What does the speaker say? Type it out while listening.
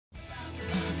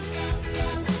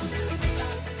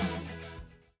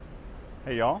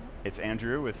Hey y'all, it's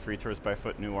Andrew with Free Tours by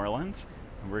Foot New Orleans,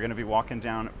 and we're going to be walking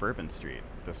down Bourbon Street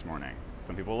this morning.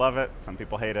 Some people love it, some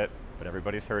people hate it, but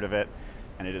everybody's heard of it,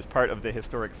 and it is part of the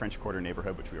historic French Quarter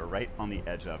neighborhood, which we are right on the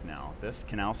edge of now. This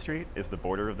Canal Street is the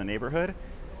border of the neighborhood.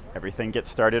 Everything gets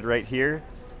started right here,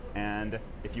 and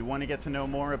if you want to get to know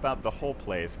more about the whole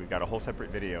place, we've got a whole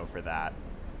separate video for that,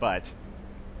 but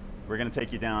we're going to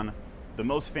take you down the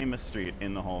most famous street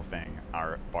in the whole thing,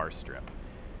 our bar strip.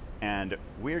 And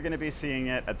we're going to be seeing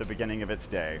it at the beginning of its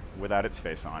day without its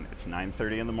face on. It's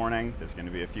 9:30 in the morning. There's going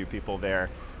to be a few people there,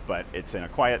 but it's in a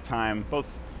quiet time,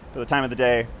 both for the time of the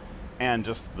day and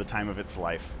just the time of its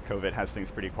life. COVID has things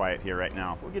pretty quiet here right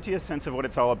now. We'll get you a sense of what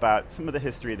it's all about, some of the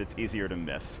history that's easier to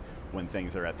miss when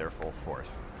things are at their full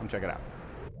force. Come check it out.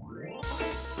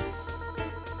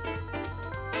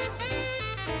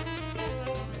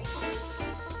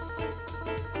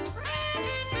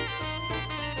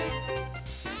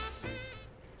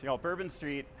 So y'all, Bourbon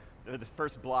Street, the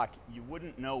first block, you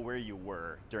wouldn't know where you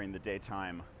were during the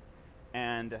daytime.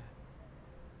 And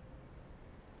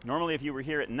normally if you were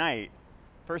here at night,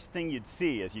 first thing you'd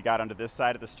see as you got onto this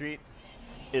side of the street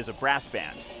is a brass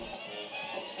band.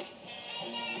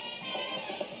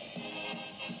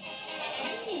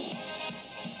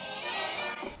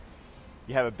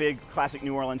 You have a big classic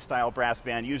New Orleans style brass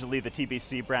band, usually the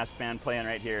TBC brass band playing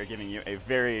right here, giving you a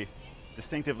very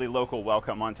distinctively local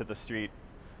welcome onto the street.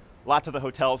 Lots of the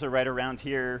hotels are right around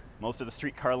here. Most of the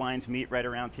streetcar lines meet right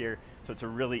around here, so it's a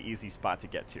really easy spot to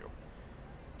get to.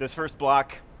 This first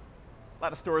block, a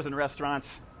lot of stores and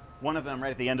restaurants. One of them right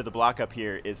at the end of the block up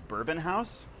here is Bourbon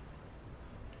House.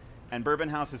 And Bourbon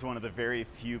House is one of the very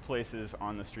few places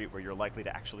on the street where you're likely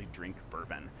to actually drink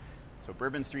bourbon. So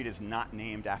Bourbon Street is not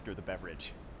named after the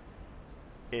beverage.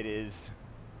 It is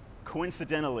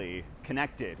coincidentally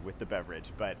connected with the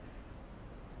beverage, but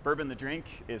Bourbon the drink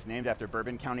is named after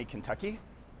Bourbon County, Kentucky,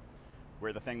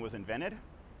 where the thing was invented.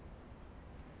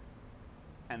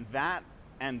 And that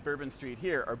and Bourbon Street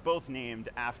here are both named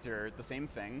after the same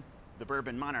thing, the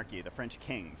Bourbon monarchy, the French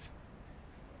kings.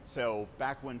 So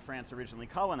back when France originally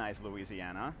colonized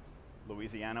Louisiana,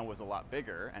 Louisiana was a lot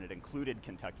bigger and it included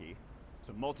Kentucky.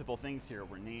 So multiple things here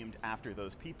were named after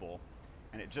those people.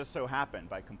 And it just so happened,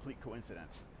 by complete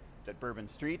coincidence, that Bourbon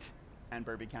Street and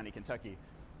Bourbon County, Kentucky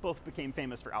both became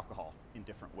famous for alcohol in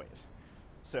different ways.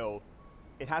 So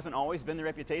it hasn't always been the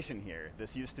reputation here.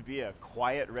 This used to be a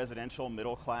quiet residential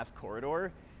middle-class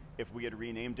corridor. If we had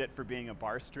renamed it for being a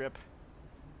bar strip,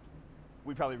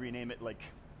 we'd probably rename it like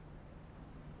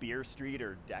Beer Street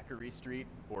or Daiquiri Street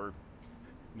or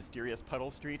Mysterious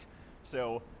Puddle Street.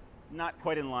 So not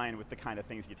quite in line with the kind of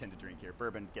things you tend to drink here.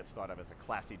 Bourbon gets thought of as a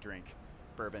classy drink.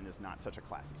 Bourbon is not such a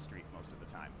classy street most of the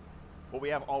time. What we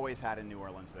have always had in New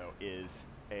Orleans, though, is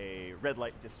a red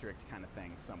light district kind of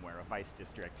thing somewhere, a vice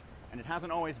district. And it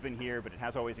hasn't always been here, but it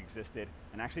has always existed.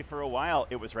 And actually for a while,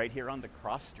 it was right here on the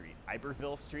cross street.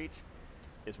 Iberville St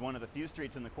is one of the few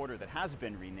streets in the quarter that has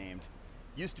been renamed.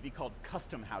 Used to be called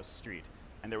Custom House Street.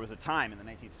 And there was a time in the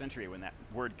 19th century when that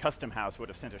word custom house would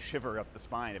have sent a shiver up the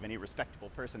spine of any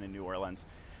respectable person in New Orleans.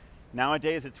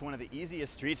 Nowadays, it's one of the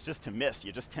easiest streets just to miss.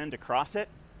 You just tend to cross it.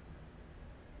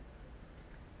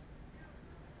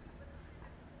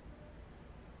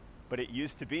 But it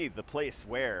used to be the place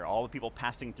where all the people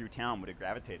passing through town would have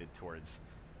gravitated towards.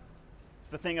 It's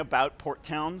the thing about port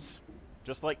towns,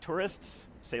 just like tourists,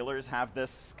 sailors have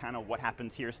this kind of what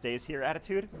happens here stays here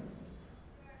attitude.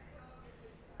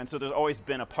 And so there's always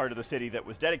been a part of the city that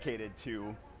was dedicated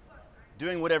to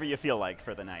doing whatever you feel like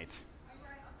for the night.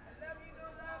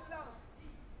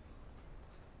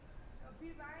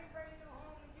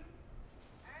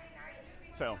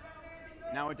 So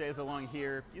nowadays along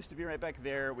here, used to be right back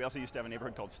there. We also used to have a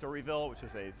neighborhood called Storyville, which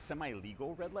was a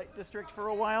semi-legal red light district for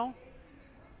a while.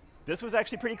 This was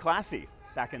actually pretty classy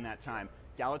back in that time.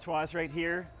 Galatoire's right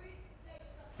here,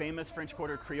 famous French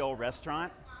Quarter Creole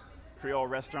restaurant. Creole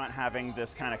restaurant having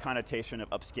this kind of connotation of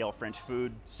upscale French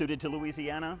food suited to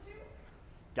Louisiana.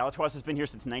 Galatoire's has been here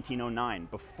since 1909,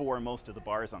 before most of the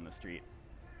bars on the street.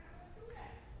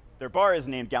 Their bar is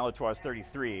named Galatoire's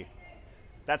 33.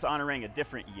 That's honoring a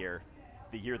different year,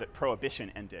 the year that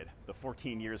Prohibition ended, the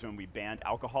 14 years when we banned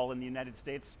alcohol in the United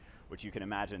States, which you can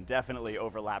imagine definitely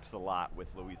overlaps a lot with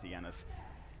Louisiana's,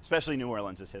 especially New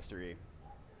Orleans' history.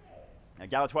 Now,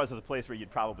 Galatoire's is a place where you'd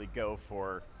probably go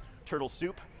for turtle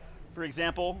soup, for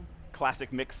example,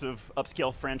 classic mix of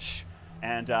upscale French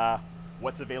and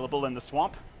what's available in the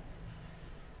swamp.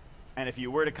 And if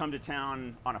you were to come to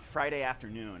town on a Friday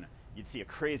afternoon, you'd see a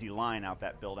crazy line out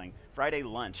that building. Friday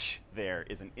lunch there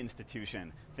is an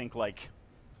institution. Think like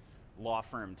law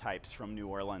firm types from New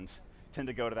Orleans tend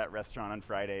to go to that restaurant on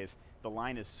Fridays. the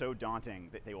line is so daunting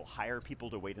that they will hire people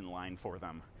to wait in line for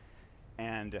them.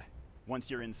 And once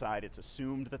you're inside, it's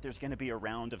assumed that there's going to be a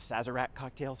round of Sazerac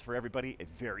cocktails for everybody, a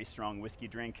very strong whiskey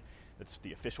drink that's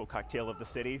the official cocktail of the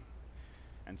city.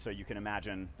 And so you can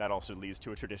imagine that also leads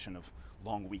to a tradition of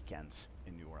long weekends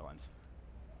in New Orleans.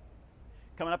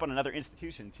 Coming up on another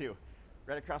institution too,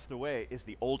 right across the way is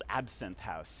the Old Absinthe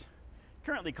House,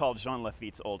 currently called Jean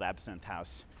Lafitte's Old Absinthe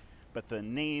House, but the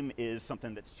name is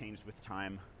something that's changed with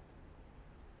time.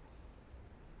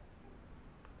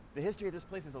 The history of this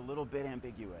place is a little bit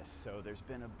ambiguous. So there's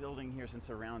been a building here since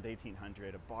around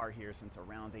 1800, a bar here since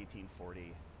around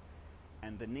 1840,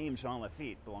 and the name Jean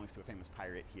Lafitte belongs to a famous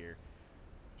pirate here.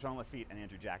 Jean Lafitte and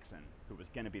Andrew Jackson, who was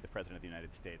going to be the president of the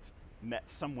United States, met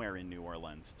somewhere in New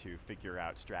Orleans to figure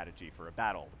out strategy for a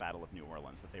battle, the Battle of New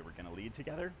Orleans, that they were going to lead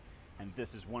together. And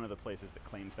this is one of the places that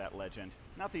claims that legend.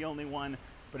 Not the only one,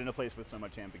 but in a place with so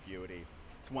much ambiguity.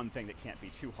 It's one thing that can't be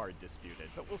too hard disputed,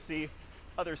 but we'll see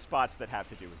other spots that have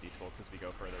to do with these folks as we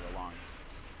go further along.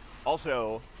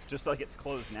 Also, just like it's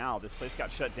closed now, this place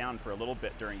got shut down for a little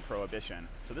bit during Prohibition.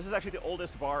 So this is actually the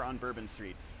oldest bar on Bourbon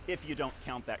Street, if you don't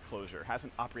count that closure. It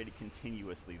hasn't operated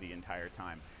continuously the entire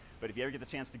time. But if you ever get the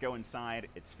chance to go inside,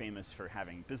 it's famous for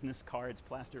having business cards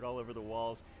plastered all over the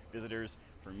walls. Visitors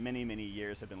for many, many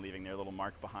years have been leaving their little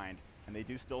mark behind, and they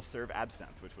do still serve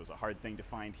absinthe, which was a hard thing to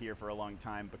find here for a long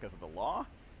time because of the law,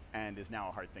 and is now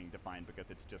a hard thing to find because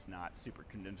it's just not super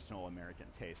conventional American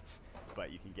tastes.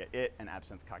 But you can get it and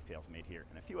absinthe cocktails made here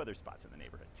and a few other spots in the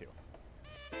neighborhood too.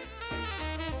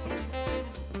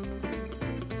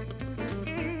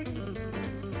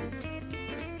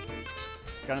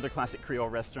 Got another classic Creole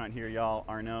restaurant here, y'all,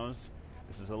 Arnaud's.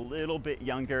 This is a little bit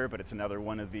younger, but it's another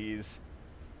one of these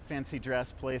fancy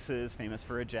dress places, famous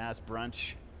for a jazz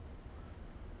brunch.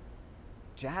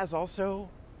 Jazz also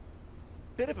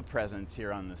bit of a presence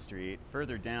here on the street.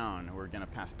 Further down, we're gonna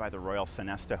pass by the Royal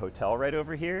Sonesta Hotel right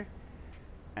over here.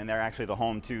 And they're actually the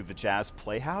home to the Jazz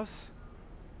Playhouse,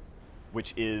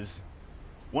 which is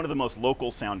one of the most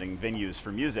local sounding venues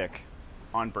for music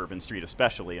on Bourbon Street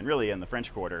especially, and really in the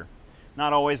French Quarter.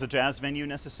 Not always a jazz venue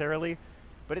necessarily,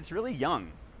 but it's really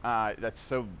young.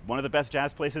 So one of the best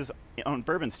jazz places on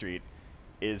Bourbon Street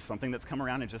is something that's come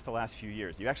around in just the last few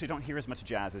years. You actually don't hear as much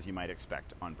jazz as you might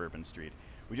expect on Bourbon Street.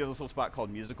 We do have this little spot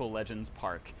called Musical Legends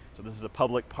Park. So this is a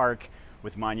public park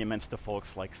with monuments to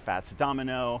folks like Fats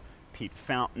Domino, Pete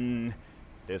Fountain.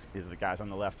 This is the guys on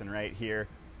the left and right here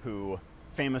who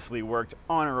famously worked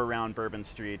on or around Bourbon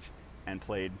Street and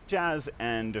played jazz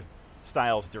and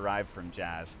styles derived from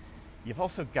jazz. You've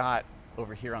also got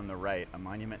over here on the right a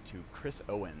monument to Chris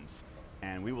Owens,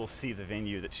 and we will see the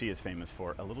venue that she is famous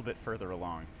for a little bit further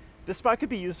along. This spot could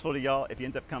be useful to y'all if you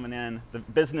end up coming in. The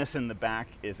business in the back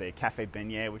is a Café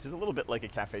Beignet, which is a little bit like a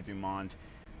Café du Monde.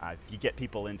 If you get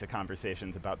people into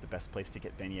conversations about the best place to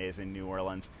get beignets in New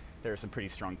Orleans, there are some pretty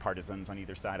strong partisans on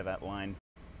either side of that line.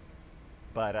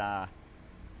 But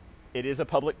it is a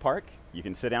public park. You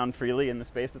can sit down freely in the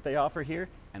space that they offer here,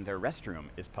 and their restroom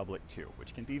is public too,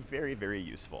 which can be very, very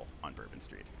useful on Bourbon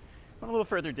Street. Going a little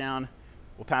further down,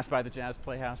 we'll pass by the Jazz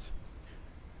Playhouse.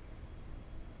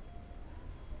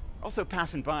 Also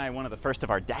passing by one of the first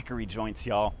of our daiquiri joints,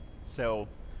 y'all. So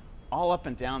all up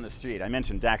and down the street, I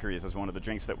mentioned daiquiris as one of the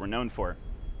drinks that we're known for.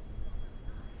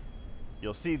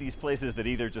 You'll see these places that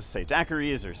either just say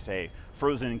daiquiris or say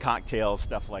frozen cocktails,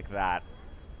 stuff like that.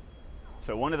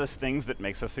 So one of the things that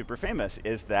makes us super famous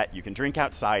is that you can drink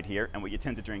outside here, and what you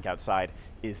tend to drink outside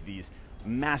is these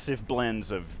massive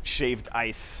blends of shaved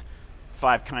ice,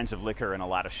 5 kinds of liquor, and a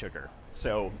lot of sugar.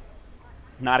 So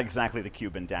not exactly the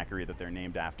Cuban daiquiri that they're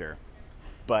named after,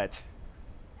 but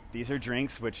these are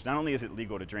drinks which not only is it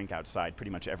legal to drink outside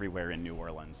pretty much everywhere in New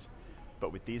Orleans,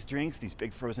 but with these drinks, these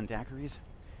big frozen daiquiris,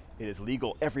 it is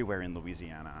legal everywhere in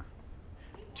Louisiana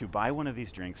to buy one of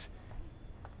these drinks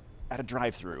at a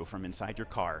drive-through from inside your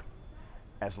car.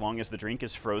 As long as the drink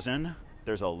is frozen,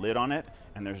 there's a lid on it,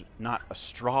 and there's not a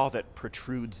straw that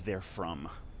protrudes therefrom.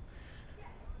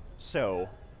 So,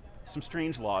 some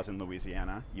strange laws in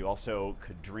Louisiana. You also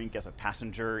could drink as a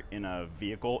passenger in a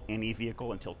vehicle, any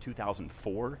vehicle, until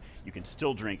 2004. You can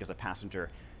still drink as a passenger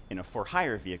in a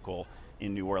for-hire vehicle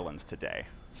in New Orleans today.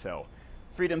 So,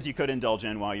 freedoms you could indulge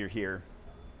in while you're here.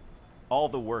 All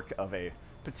the work of a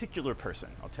particular person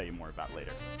I'll tell you more about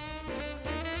later.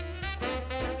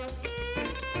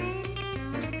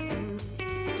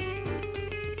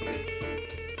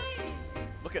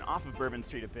 Looking off of Bourbon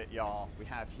Street a bit, y'all, we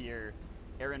have here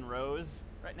Aaron Rose,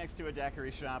 right next to a daiquiri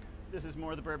shop. This is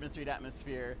more the Bourbon Street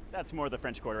atmosphere. That's more the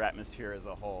French Quarter atmosphere as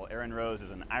a whole. Aaron Rose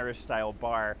is an Irish-style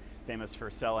bar famous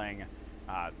for selling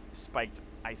spiked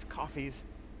iced coffees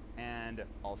and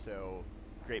also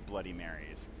great Bloody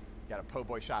Marys. Got a po'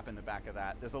 boy shop in the back of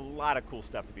that. There's a lot of cool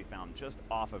stuff to be found just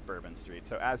off of Bourbon Street.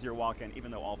 So as you're walking,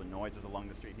 even though all the noise is along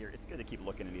the street here, it's good to keep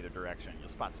looking in either direction. You'll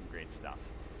spot some great stuff.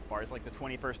 Bars like the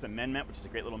 21st Amendment, which is a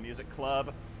great little music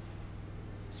club.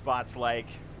 Spots like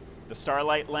the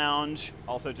Starlight Lounge,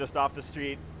 also just off the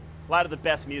street. A lot of the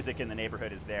best music in the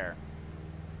neighborhood is there.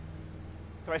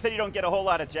 So I said you don't get a whole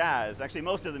lot of jazz. Actually,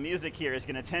 most of the music here is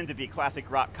going to tend to be classic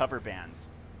rock cover bands.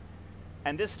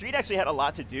 And this street actually had a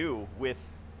lot to do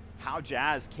with how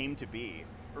jazz came to be,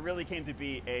 or really came to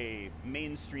be a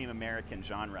mainstream American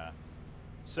genre.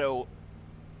 So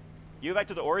you go back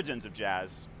to the origins of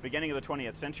jazz, beginning of the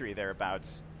 20th century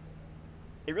thereabouts,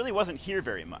 it really wasn't here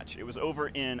very much. It was over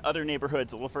in other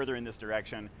neighborhoods a little further in this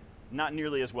direction, not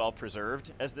nearly as well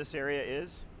preserved as this area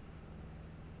is.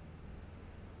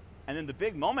 And then the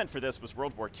big moment for this was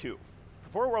World War II.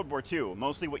 Before World War II,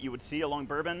 mostly what you would see along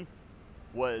Bourbon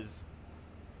was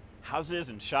houses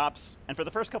and shops. And for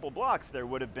the first couple blocks, there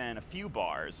would have been a few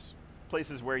bars,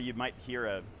 places where you might hear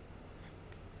a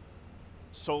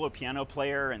solo piano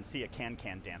player and see a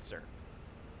can-can dancer.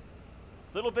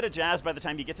 A little bit of jazz by the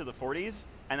time you get to the 40s,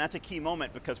 and that's a key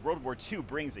moment because World War II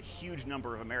brings a huge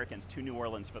number of Americans to New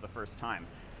Orleans for the first time.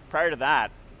 Prior to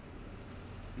that,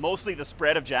 mostly the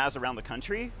spread of jazz around the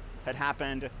country had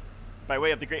happened by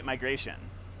way of the Great Migration.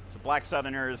 So black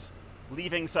Southerners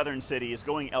leaving southern cities,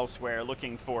 going elsewhere,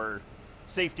 looking for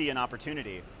safety and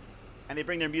opportunity. And they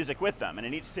bring their music with them, and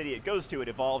in each city it goes to, it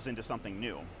evolves into something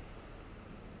new.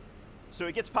 So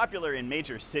it gets popular in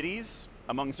major cities,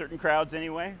 among certain crowds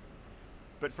anyway,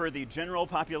 but for the general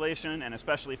population, and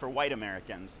especially for white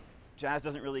Americans, jazz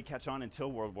doesn't really catch on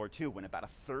until World War II, when about a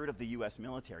third of the US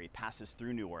military passes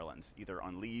through New Orleans, either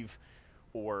on leave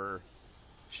or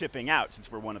shipping out, since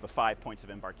we're one of the 5 points of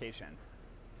embarkation.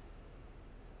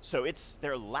 So it's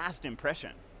their last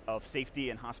impression of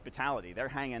safety and hospitality. They're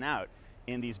hanging out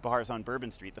in these bars on Bourbon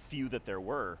Street, the few that there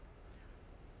were,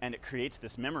 and it creates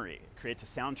this memory. It creates a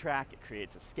soundtrack, it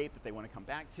creates escape that they want to come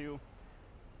back to,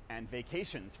 and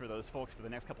vacations for those folks for the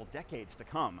next couple decades to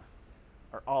come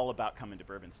are all about coming to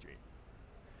Bourbon Street.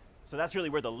 So that's really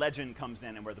where the legend comes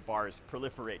in and where the bars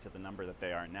proliferate to the number that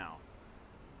they are now.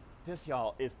 This,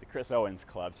 y'all, is the Chris Owens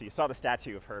Club. So you saw the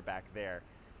statue of her back there.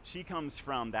 She comes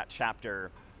from that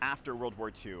chapter after World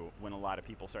War II, when a lot of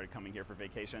people started coming here for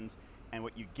vacations. And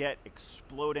what you get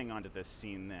exploding onto this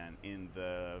scene then, in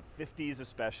the 50s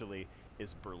especially,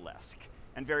 is burlesque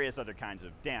and various other kinds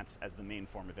of dance as the main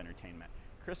form of entertainment.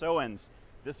 Chris Owens,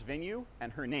 this venue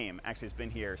and her name actually has been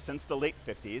here since the late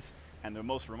 50s. And the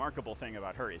most remarkable thing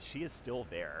about her is she is still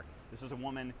there. This is a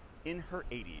woman in her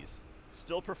 80s,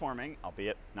 still performing,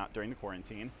 albeit not during the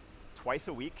quarantine, twice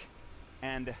a week.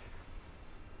 And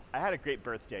I had a great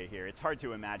birthday here. It's hard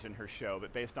to imagine her show,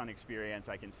 but based on experience,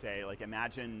 I can say, like,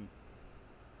 imagine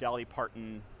Dolly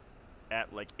Parton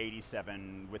at like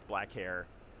 87 with black hair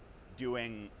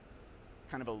doing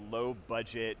kind of a low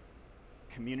budget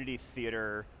community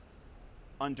theater,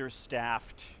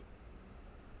 understaffed,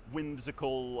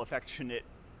 whimsical, affectionate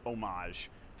homage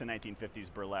to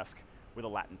 1950s burlesque with a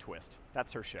Latin twist.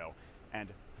 That's her show, and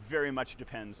very much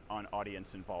depends on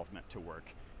audience involvement to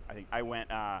work. I think I went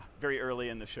very early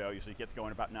in the show, usually gets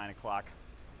going about 9 o'clock,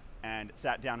 and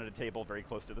sat down at a table very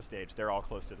close to the stage. They're all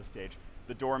close to the stage.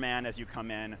 The doorman, as you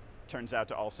come in, turns out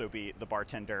to also be the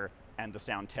bartender and the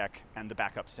sound tech and the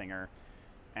backup singer,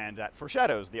 and that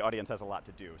foreshadows the audience has a lot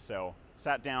to do. So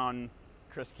sat down,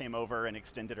 Chris came over and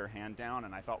extended her hand down,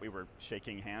 and I thought we were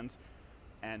shaking hands.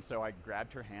 And so I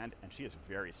grabbed her hand, and she is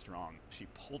very strong. She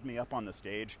pulled me up on the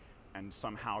stage and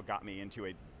somehow got me into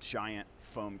a giant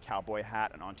foam cowboy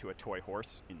hat and onto a toy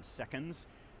horse in seconds.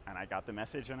 And I got the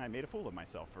message, and I made a fool of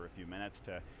myself for a few minutes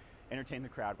to entertain the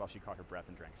crowd while she caught her breath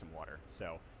and drank some water.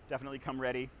 So definitely come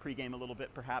ready, pregame a little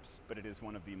bit perhaps, but it is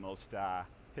one of the most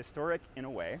historic, in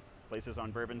a way, places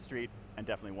on Bourbon Street, and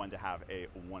definitely one to have a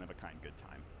one-of-a-kind good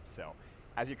time. So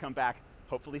as you come back,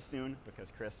 hopefully soon, because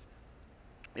Chris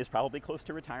is probably close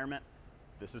to retirement,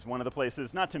 this is one of the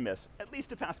places not to miss, at least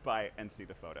to pass by and see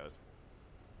the photos.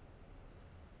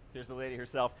 Here's the lady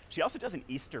herself. She also does an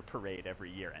Easter parade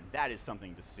every year, and that is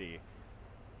something to see.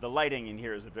 The lighting in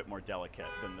here is a bit more delicate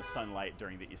than the sunlight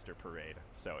during the Easter parade.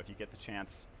 So if you get the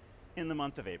chance in the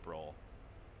month of April,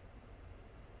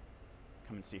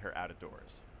 come and see her out of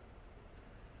doors.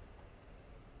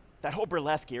 That whole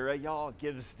burlesque era, y'all,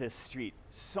 gives this street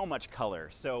so much color.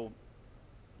 So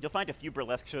you'll find a few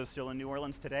burlesque shows still in New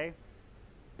Orleans today,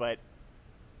 but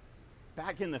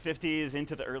back in the 50s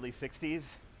into the early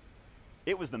 60s,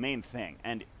 it was the main thing.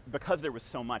 And because there was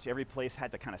so much, every place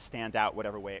had to kind of stand out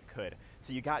whatever way it could.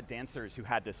 So you got dancers who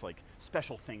had this like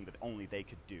special thing that only they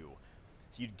could do.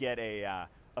 So you'd get a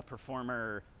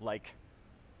performer like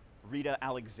Rita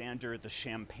Alexander, the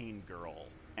Champagne Girl,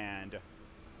 and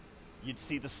you'd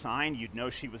see the sign, you'd know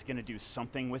she was going to do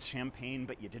something with champagne,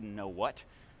 but you didn't know what.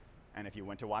 And if you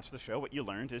went to watch the show, what you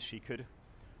learned is she could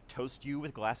toast you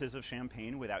with glasses of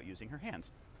champagne without using her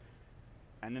hands.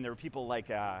 And then there were people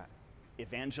like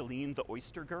Evangeline, the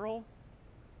Oyster Girl,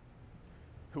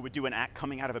 who would do an act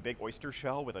coming out of a big oyster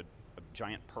shell with a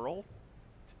giant pearl,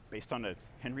 based on a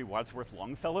Henry Wadsworth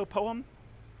Longfellow poem.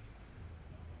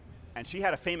 And she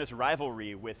had a famous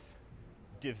rivalry with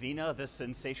Divina the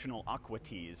Sensational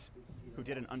Aquatease, who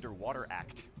did an underwater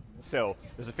act. So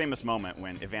there's a famous moment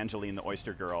when Evangeline the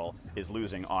Oyster Girl is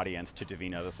losing audience to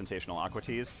Divina the Sensational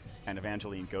Aquatease, and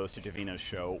Evangeline goes to Divina's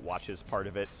show, watches part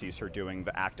of it, sees her doing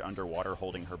the act underwater,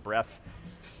 holding her breath.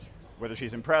 Whether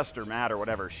she's impressed or mad or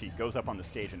whatever, she goes up on the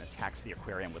stage and attacks the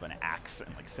aquarium with an axe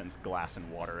and like sends glass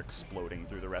and water exploding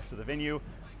through the rest of the venue.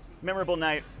 Memorable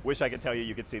night. Wish I could tell you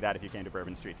you could see that if you came to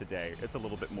Bourbon Street today. It's a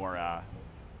little bit more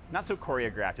not so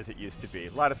choreographed as it used to be.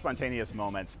 A lot of spontaneous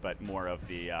moments, but more of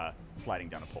the sliding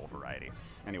down a pole variety.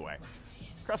 Anyway,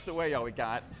 across the way, y'all, we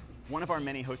got one of our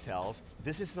many hotels.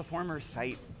 This is the former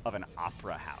site of an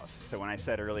opera house. So when I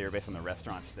said earlier, based on the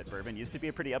restaurants, that Bourbon used to be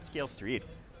a pretty upscale street,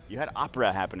 you had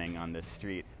opera happening on this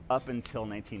street up until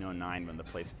 1909 when the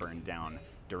place burned down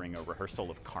during a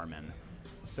rehearsal of Carmen.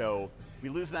 So we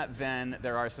lose that then.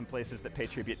 There are some places that pay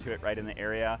tribute to it right in the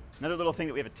area. Another little thing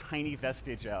that we have a tiny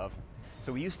vestige of.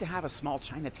 So we used to have a small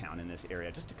Chinatown in this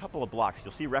area, just a couple of blocks.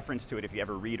 You'll see reference to it if you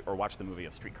ever read or watch the movie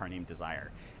A Streetcar Named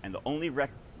Desire. And the only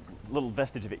little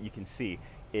vestige of it you can see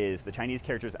is the Chinese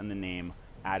characters and the name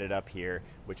added up here,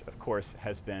 which of course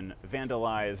has been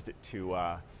vandalized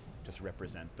to just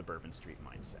represent the Bourbon Street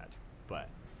mindset. But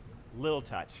little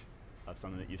touch of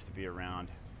something that used to be around.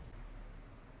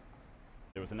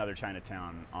 There was another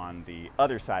Chinatown on the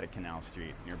other side of Canal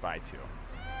Street nearby too.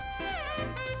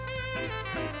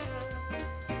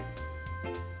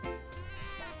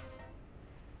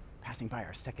 Passing by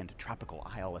our second Tropical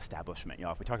Isle establishment.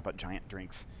 Y'all, if we talk about giant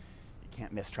drinks, you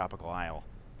can't miss Tropical Isle.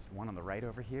 There's one on the right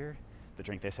over here. The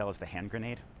drink they sell is the hand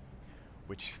grenade,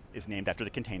 which is named after the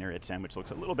container it's in, which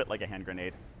looks a little bit like a hand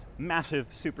grenade. It's massive,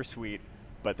 super sweet,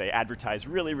 but they advertise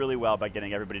really, really well by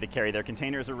getting everybody to carry their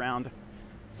containers around.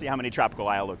 See how many Tropical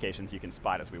Isle locations you can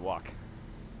spot as we walk.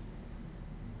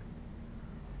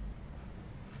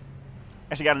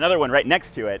 Actually got another one right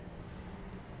next to it.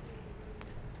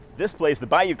 This place, the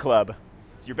Bayou Club,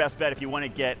 is your best bet if you want to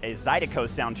get a Zydeco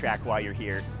soundtrack while you're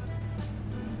here.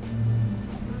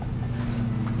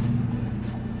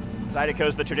 Zydeco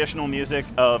is the traditional music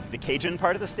of the Cajun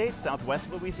part of the state,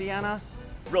 southwest Louisiana.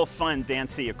 Real fun,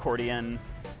 dancey accordion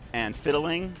and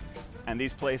fiddling. And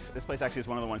this place actually is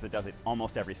one of the ones that does it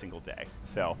almost every single day.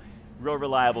 So, real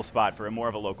reliable spot for more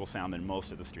of a local sound than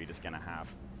most of the street is going to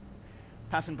have.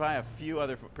 Passing by a few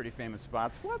other pretty famous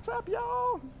spots. What's up,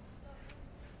 y'all?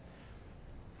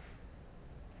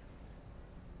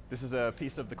 This is a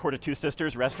piece of the Court of Two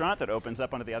Sisters restaurant that opens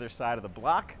up onto the other side of the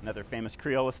block, another famous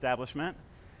Creole establishment.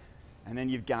 And then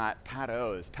you've got Pat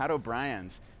O's, Pat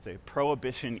O'Brien's. It's a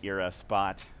Prohibition era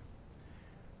spot.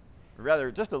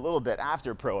 Rather, just a little bit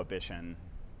after Prohibition.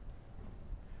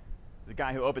 The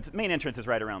guy who opens, main entrance is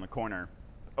right around the corner,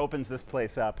 opens this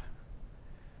place up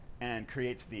and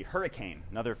creates the Hurricane,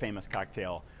 another famous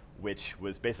cocktail, which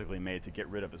was basically made to get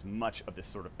rid of as much of this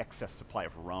sort of excess supply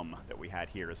of rum that we had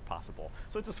here as possible.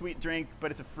 So it's a sweet drink,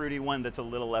 but it's a fruity one that's a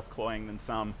little less cloying than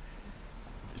some.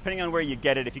 Depending on where you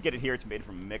get it, if you get it here, it's made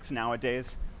from a mix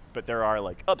nowadays, but there are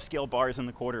like upscale bars in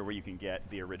the quarter where you can get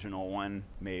the original one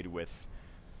made with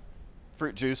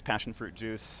fruit juice, passion fruit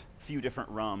juice, a few different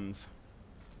rums,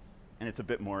 and it's a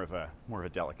bit more of a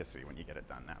delicacy when you get it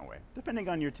done that way, depending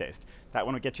on your taste. That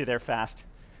one will get you there fast.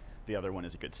 The other one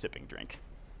is a good sipping drink.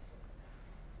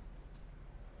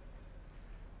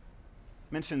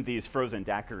 Mentioned these frozen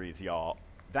daiquiris, y'all.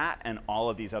 That and all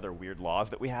of these other weird laws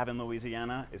that we have in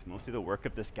Louisiana is mostly the work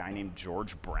of this guy named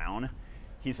George Brown.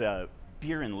 He's a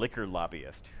beer and liquor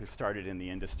lobbyist who started in the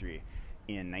industry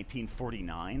in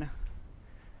 1949.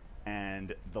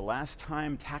 And the last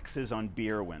time taxes on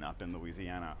beer went up in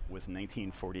Louisiana was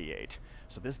 1948.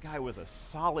 So this guy was a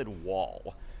solid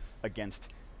wall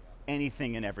against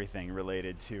anything and everything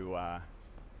related to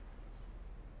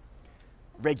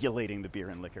regulating the beer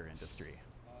and liquor industry.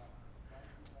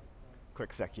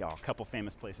 Quick sec, y'all. A couple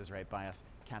famous places right by us.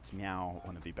 Cat's Meow,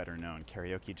 one of the better known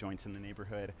karaoke joints in the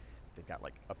neighborhood. They've got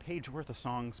like a page worth of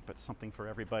songs, but something for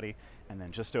everybody. And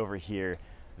then just over here,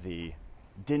 the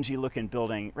dingy looking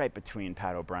building right between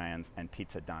Pat O'Brien's and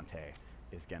Pizza Dante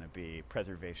is going to be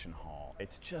Preservation Hall.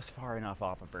 It's just far enough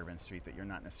off of Bourbon Street that you're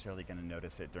not necessarily going to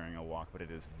notice it during a walk, but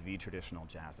it is the traditional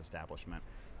jazz establishment.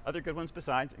 Other good ones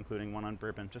besides, including one on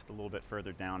Bourbon just a little bit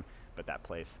further down, but that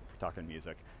place, if we're talking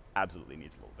music, absolutely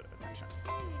needs a little bit of attention.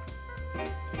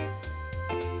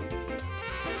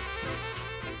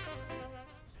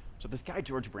 So this guy,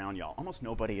 George Brown, y'all, almost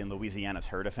nobody in Louisiana's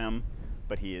heard of him,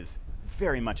 but he has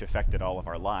very much affected all of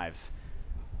our lives.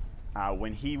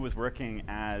 When he was working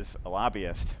as a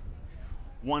lobbyist,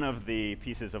 one of the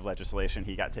pieces of legislation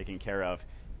he got taken care of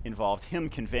involved him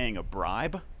conveying a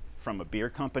bribe from a beer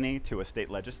company to a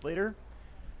state legislator.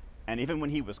 And even when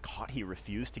he was caught, he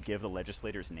refused to give the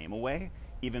legislator's name away,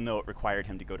 even though it required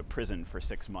him to go to prison for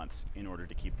 6 months in order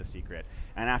to keep the secret.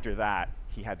 And after that,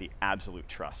 he had the absolute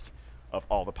trust of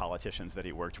all the politicians that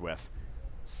he worked with.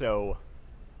 So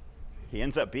he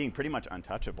ends up being pretty much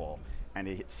untouchable. And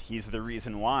he's the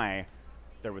reason why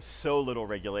there was so little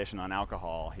regulation on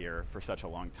alcohol here for such a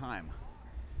long time.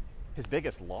 His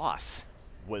biggest loss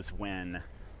was when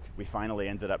we finally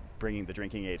ended up bringing the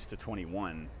drinking age to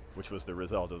 21, which was the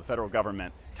result of the federal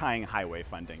government tying highway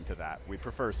funding to that. We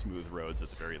prefer smooth roads at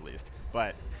the very least.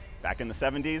 But back in the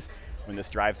 70s, when this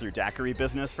drive-through daiquiri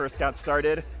business first got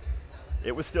started,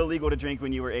 it was still legal to drink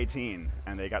when you were 18,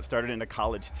 and they got started in a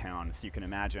college town, so you can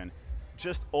imagine,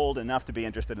 just old enough to be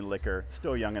interested in liquor,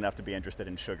 still young enough to be interested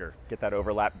in sugar. Get that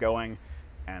overlap going,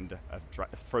 and a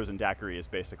frozen daiquiri is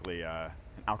basically an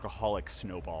alcoholic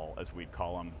snowball, as we'd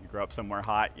call them. You grow up somewhere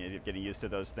hot, you're getting used to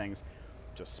those things,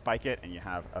 just spike it, and you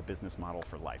have a business model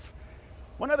for life.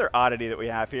 One other oddity that we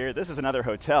have here, this is another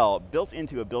hotel built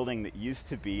into a building that used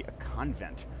to be a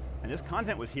convent. And this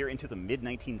convent was here into the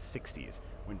mid-1960s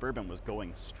when Bourbon was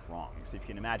going strong. So if you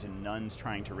can imagine nuns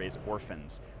trying to raise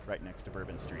orphans right next to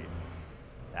Bourbon Street.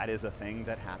 That is a thing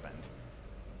that happened.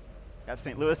 Got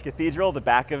St. Louis Cathedral, the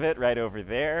back of it right over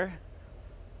there.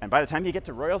 And by the time you get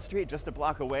to Royal Street, just a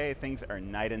block away, things are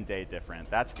night and day different.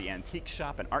 That's the antique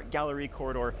shop and art gallery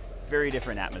corridor. Very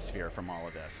different atmosphere from all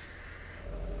of this.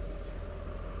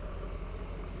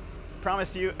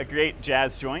 Promised you a great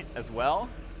jazz joint as well.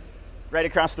 Right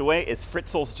across the way is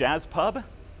Fritzl's Jazz Pub.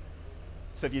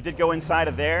 So if you did go inside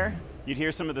of there, you'd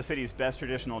hear some of the city's best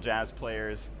traditional jazz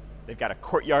players. They've got a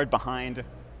courtyard behind,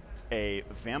 a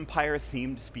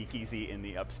vampire-themed speakeasy in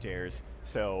the upstairs.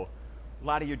 So a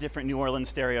lot of your different New Orleans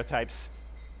stereotypes,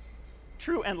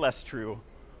 true and less true,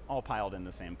 all piled in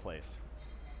the same place.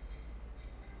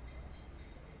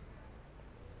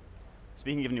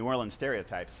 Speaking of New Orleans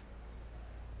stereotypes,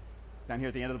 down here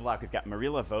at the end of the block, we've got Marie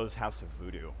Laveau's House of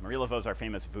Voodoo. Marie Laveau's our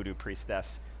famous voodoo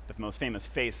priestess, the most famous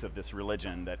face of this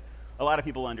religion that a lot of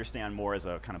people understand more as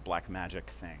a kind of black magic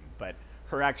thing. But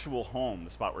her actual home,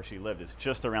 the spot where she lived, is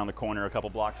just around the corner, a couple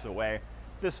blocks away.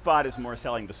 This spot is more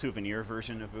selling the souvenir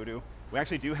version of voodoo. We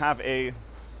actually do have a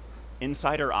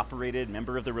insider-operated,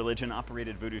 member of the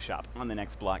religion-operated voodoo shop on the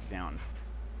next block down.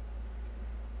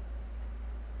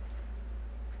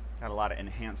 Got a lot of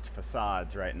enhanced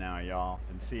facades right now, y'all.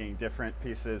 Been seeing different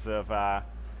pieces of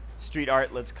street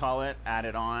art, let's call it,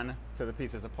 added on to the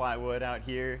pieces of plywood out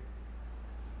here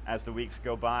as the weeks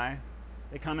go by.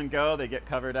 They come and go, they get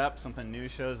covered up, something new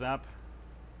shows up,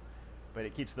 but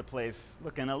it keeps the place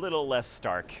looking a little less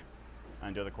stark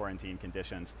under the quarantine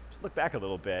conditions. Just look back a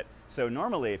little bit. So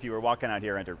normally, if you were walking out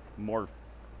here under more,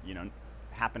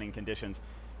 happening conditions,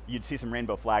 you'd see some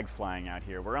rainbow flags flying out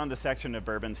here. We're on the section of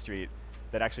Bourbon Street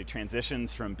that actually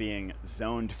transitions from being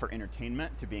zoned for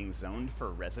entertainment to being zoned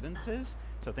for residences.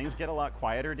 So things get a lot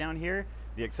quieter down here.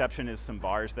 The exception is some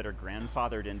bars that are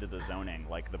grandfathered into the zoning,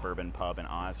 like the Bourbon Pub in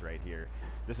Oz right here.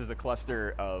 This is a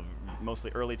cluster of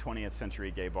mostly early 20th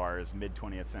century gay bars, mid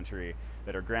 20th century,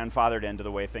 that are grandfathered into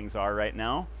the way things are right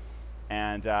now.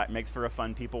 And it makes for a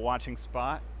fun people watching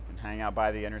spot. You can hang out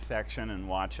by the intersection and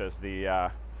watch as the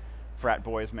frat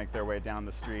boys make their way down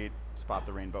the street, spot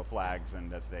the rainbow flags,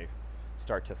 and as they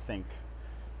start to think,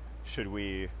 should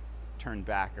we turn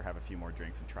back or have a few more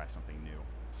drinks and try something new?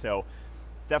 So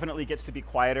definitely gets to be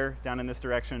quieter down in this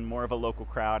direction, more of a local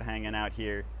crowd hanging out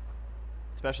here.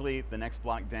 Especially the next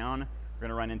block down, we're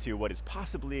gonna run into what is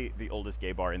possibly the oldest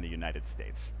gay bar in the United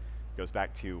States. It goes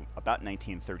back to about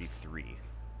 1933.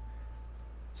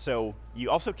 So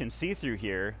you also can see through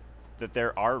here that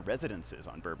there are residences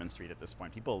on Bourbon Street at this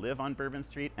point. People live on Bourbon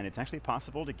Street, and it's actually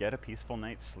possible to get a peaceful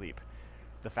night's sleep.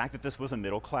 The fact that this was a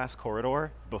middle-class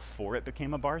corridor before it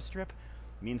became a bar strip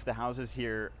means the houses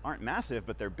here aren't massive,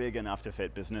 but they're big enough to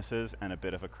fit businesses and a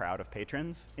bit of a crowd of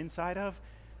patrons inside of.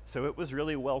 So it was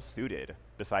really well suited,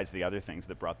 besides the other things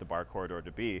that brought the bar corridor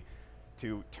to be,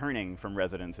 to turning from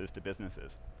residences to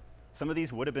businesses. Some of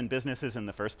these would have been businesses in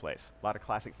the first place. A lot of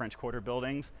classic French Quarter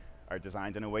buildings are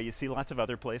designed in a way you see lots of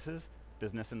other places.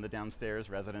 Business in the downstairs,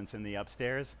 residence in the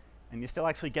upstairs, and you still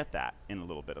actually get that in a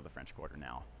little bit of the French Quarter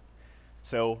now.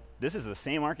 So this is the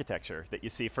same architecture that you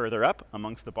see further up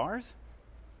amongst the bars,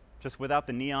 just without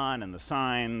the neon and the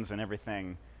signs and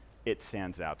everything. It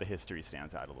stands out, the history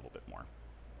stands out a little bit more.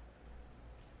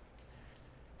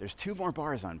 There's 2 more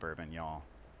bars on Bourbon, y'all.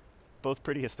 Both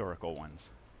pretty historical ones.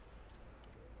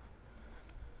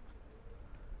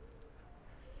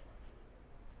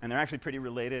 And they're actually pretty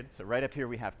related. So right up here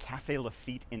we have Café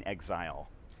Lafitte in Exile.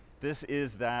 This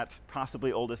is that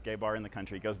possibly oldest gay bar in the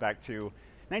country. It goes back to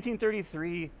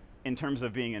 1933 in terms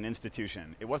of being an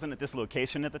institution. It wasn't at this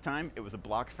location at the time. It was a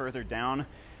block further down.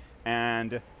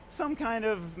 And some kind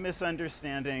of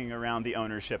misunderstanding around the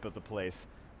ownership of the place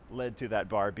led to that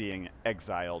bar being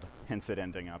exiled, hence it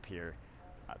ending up here.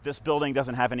 This building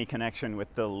doesn't have any connection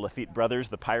with the Lafitte brothers,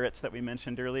 the pirates that we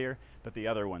mentioned earlier, but the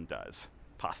other one does,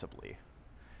 possibly.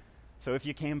 So if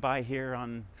you came by here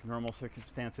on normal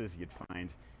circumstances, you'd find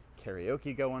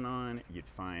karaoke going on, you'd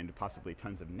find possibly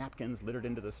tons of napkins littered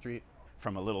into the street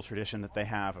from a little tradition that they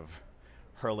have of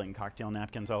hurling cocktail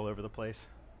napkins all over the place.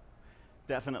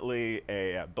 Definitely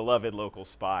a beloved local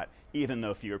spot, even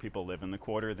though fewer people live in the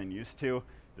quarter than used to.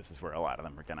 This is where a lot of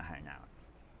them are gonna hang out.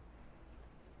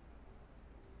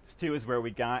 This too is where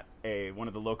we got one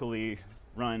of the locally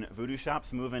run voodoo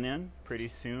shops moving in pretty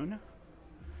soon.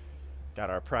 Got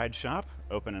our Pride shop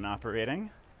open and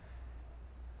operating.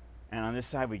 And on this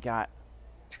side we got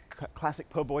classic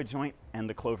po' boy joint and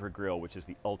the Clover Grill, which is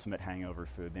the ultimate hangover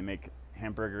food. They make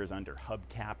hamburgers under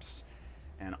hubcaps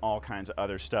and all kinds of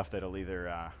other stuff that'll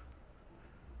either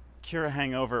cure a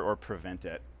hangover or prevent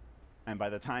it. And by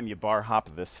the time you bar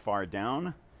hop this far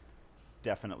down,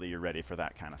 definitely you're ready for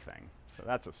that kind of thing. So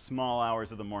that's a small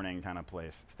hours of the morning kind of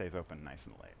place. Stays open nice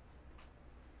and late.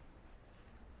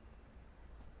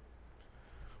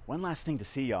 One last thing to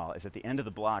see, y'all, is at the end of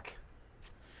the block,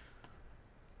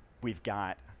 we've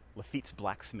got Lafitte's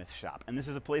Blacksmith shop. And this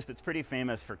is a place that's pretty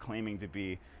famous for claiming to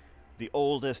be the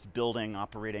oldest building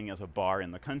operating as a bar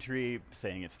in the country,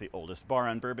 saying it's the oldest bar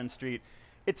on Bourbon Street.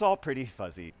 It's all pretty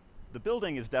fuzzy. The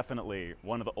building is definitely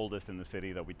one of the oldest in the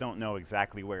city, though we don't know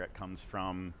exactly where it comes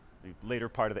from, the later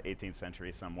part of the 18th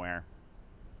century somewhere.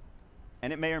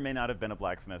 And it may or may not have been a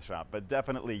blacksmith shop, but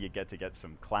definitely you get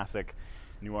some classic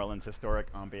New Orleans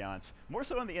historic ambiance, more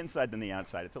so on the inside than the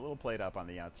outside. It's a little played up on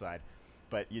the outside,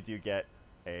 but you do get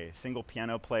a single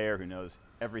piano player who knows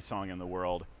every song in the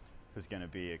world, who's going to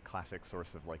be a classic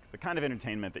source of like the kind of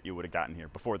entertainment that you would have gotten here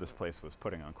before this place was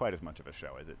putting on quite as much of a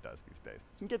show as it does these days.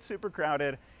 It can get super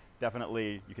crowded.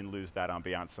 Definitely you can lose that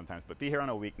ambiance sometimes, but be here on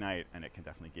a weeknight and it can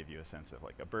definitely give you a sense of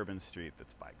like a Bourbon Street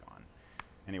that's bygone.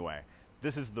 Anyway,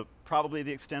 this is probably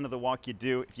the extent of the walk you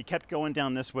do. If you kept going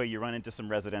down this way, you run into some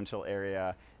residential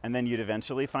area, and then you'd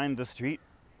eventually find the street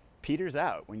peters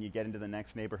out when you get into the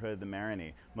next neighborhood, the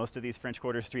Marigny. Most of these French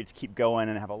Quarter streets keep going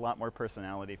and have a lot more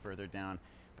personality further down,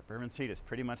 but Bourbon Street is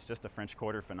pretty much just a French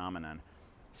Quarter phenomenon.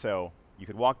 So you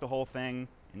could walk the whole thing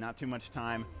in not too much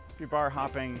time. If you're bar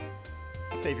hopping,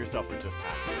 save yourself for just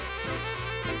half of it.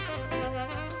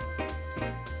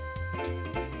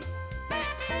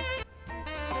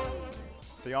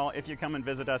 So y'all, if you come and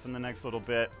visit us in the next little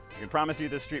bit, I can promise you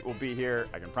this street will be here.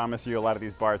 I can promise you a lot of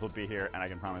these bars will be here, and I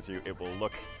can promise you it will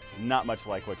look not much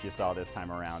like what you saw this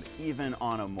time around. Even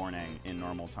on a morning in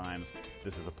normal times,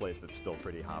 this is a place that's still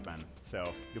pretty hoppin'.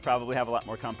 So you'll probably have a lot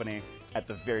more company. At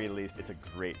the very least, it's a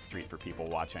great street for people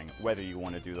watching, whether you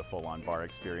want to do the full-on bar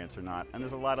experience or not. And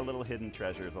there's a lot of little hidden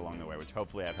treasures along the way, which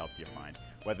hopefully I've helped you find.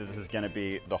 Whether this is going to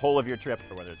be the whole of your trip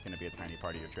or whether it's going to be a tiny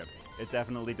part of your trip, it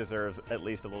definitely deserves at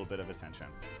least a little bit of attention.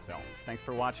 So thanks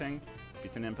for watching. Be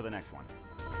tuned in for the next one.